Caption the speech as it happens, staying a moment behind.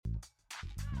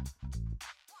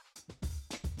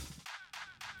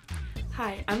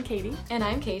Hi, I'm Katie. And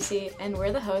I'm Kacie, and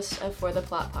we're the hosts of For the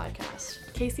Plot podcast.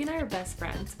 Kacie and I are best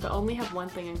friends, but only have one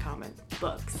thing in common: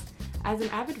 books. As an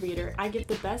avid reader, I give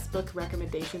the best book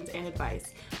recommendations and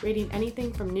advice, rating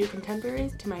anything from new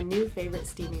contemporaries to my new favorite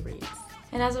steamy reads.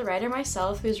 And as a writer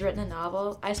myself who's written a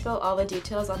novel, I spill all the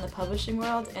details on the publishing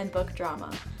world and book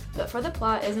drama. But For the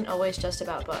Plot isn't always just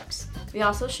about books. We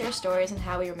also share stories on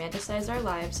how we romanticize our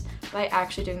lives by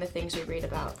actually doing the things we read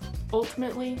about.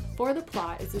 Ultimately, For the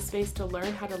Plot is a space to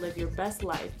learn how to live your best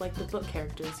life like the book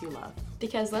characters you love.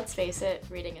 Because let's face it,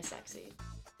 reading is sexy.